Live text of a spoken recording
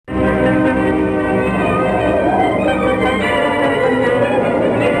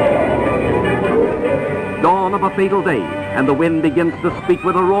fatal day, and the wind begins to speak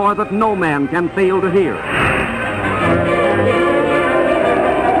with a roar that no man can fail to hear.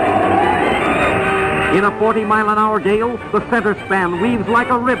 In a 40-mile-an-hour gale, the center span weaves like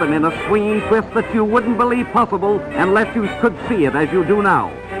a ribbon in a swinging twist that you wouldn't believe possible unless you could see it as you do now.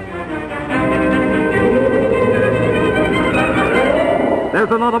 There's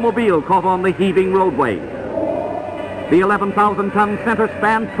an automobile caught on the heaving roadway. The 11,000-ton center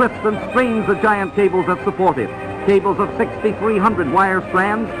span twists and strains the giant cables that support it. Cables of 6,300 wire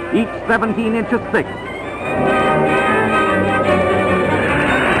strands, each 17 inches thick.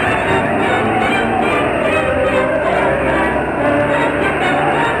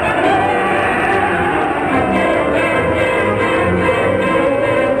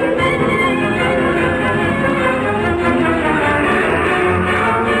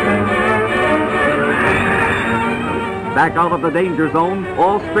 Back out of the danger zone,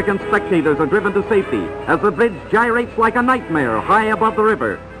 all stricken spectators are driven to safety as the bridge gyrates like a nightmare high above the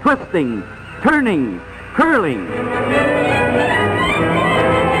river, twisting, turning, curling.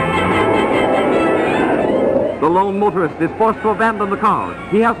 The lone motorist is forced to abandon the car.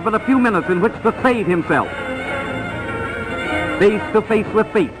 He has but a few minutes in which to save himself. Face to face with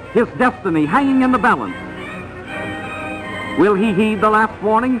fate, his destiny hanging in the balance. Will he heed the last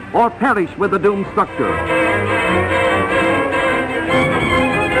warning or perish with the doomed structure?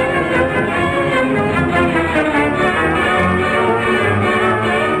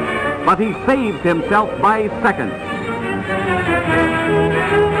 But he saves himself by seconds.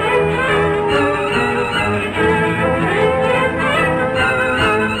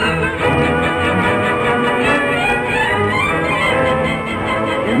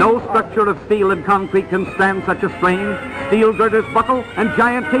 No structure of steel and concrete can stand such a strain. Steel girders buckle and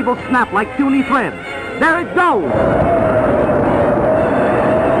giant cables snap like puny threads. There it goes!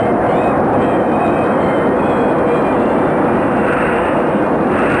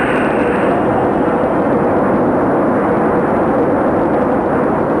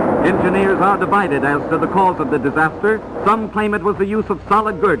 Engineers are divided as to the cause of the disaster. Some claim it was the use of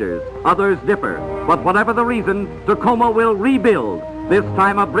solid girders. Others differ. But whatever the reason, Tacoma will rebuild. This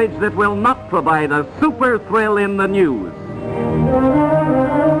time a bridge that will not provide a super thrill in the news.